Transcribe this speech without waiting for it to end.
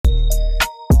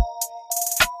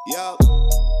Yup.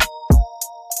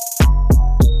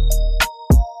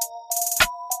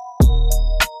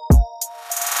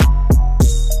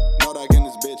 NoDak in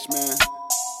this bitch, man.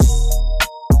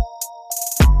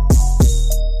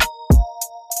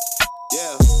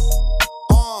 Yeah.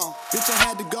 Bitch, I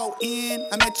had to go in.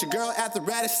 I met your girl at the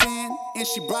Radisson, and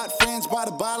she brought friends, brought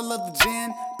a bottle of the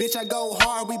gin. Bitch, I go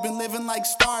hard, we been living like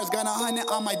stars. Got 100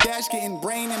 on my dash, getting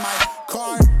brain in my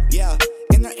car. Yeah,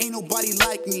 and there ain't nobody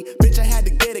like me. Bitch, I had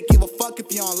to get it, give a fuck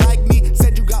if you don't like me.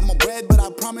 Said you got my bread, but I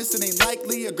promise it ain't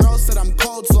likely. A girl said I'm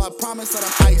cold, so I promise that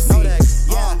I'm icy.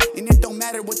 Yeah, and it don't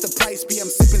matter what the price be. I'm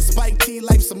sipping Spike Tea,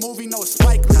 life's a movie, no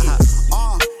Spike Lee.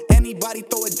 Anybody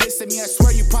throw a diss at me, I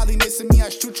swear you probably missing me. I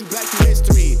shoot you back through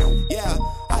history. Yeah,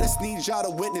 I just need y'all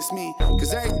to witness me,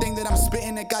 cause everything that I'm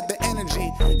spitting, it got the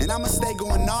energy. And I'ma stay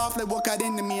going off like what got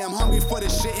into me. I'm hungry for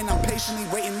this shit and I'm patiently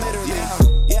waiting literally.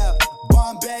 Yeah,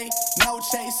 Bombay, no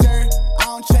chaser. I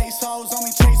don't chase hoes,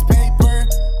 only chase paper.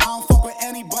 I don't fuck with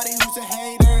anybody who's a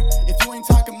hater. If you ain't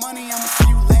talking money, I'ma see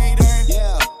you later.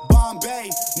 Yeah, Bombay,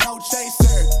 no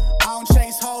chaser. I don't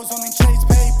chase hoes, only chase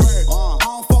paper. I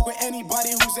don't fuck with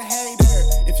anybody who's a hater.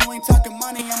 If you ain't talking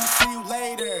money, I'ma see you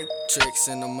later. Tricks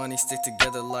and the money stick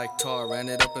together like tar. Ran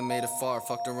it up and made it far.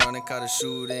 Fucked around and caught a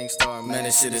shooting star. Man,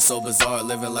 this shit is so bizarre.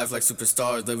 Living life like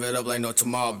superstars. Live it up like no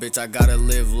tomorrow. Bitch, I gotta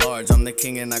live large. I'm the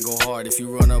king and I go hard. If you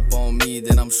run up on me,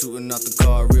 then I'm shooting out the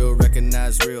car. Real,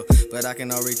 recognize real. But I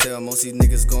can already tell most these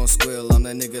niggas gon' squill. I'm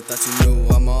that nigga thought you knew.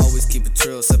 I'ma always keep it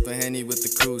trill. Sippin' Henny with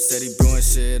the crew. Steady brewing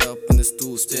shit up in the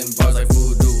stool. Spitting bars like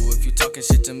voodoo. If you talking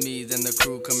shit to me, then the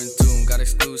crew coming through. Got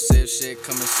exclusive shit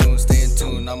coming soon. Stay in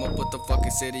tune. I'ma put the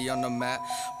fucking city on the map.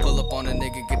 Pull up on a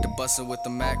nigga, get the bustin' with the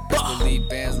Mac. Bitch, believe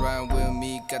bands riding with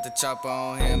me. Got the chopper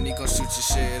on him, he gon' shoot your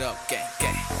shit up. Gang,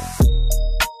 gang.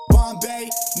 Bombay,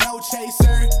 no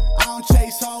chaser. I don't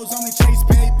chase hoes, only chase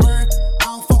paper. I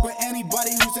don't fuck with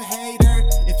anybody who's a hater.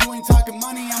 If you ain't talking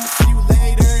money, I'ma see you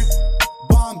later.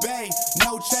 Bombay,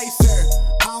 no chaser.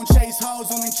 I don't chase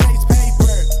hoes, only chase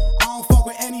paper. I don't fuck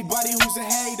with anybody who's a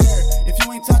hater. If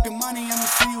you ain't talking money, I'ma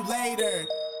see you later.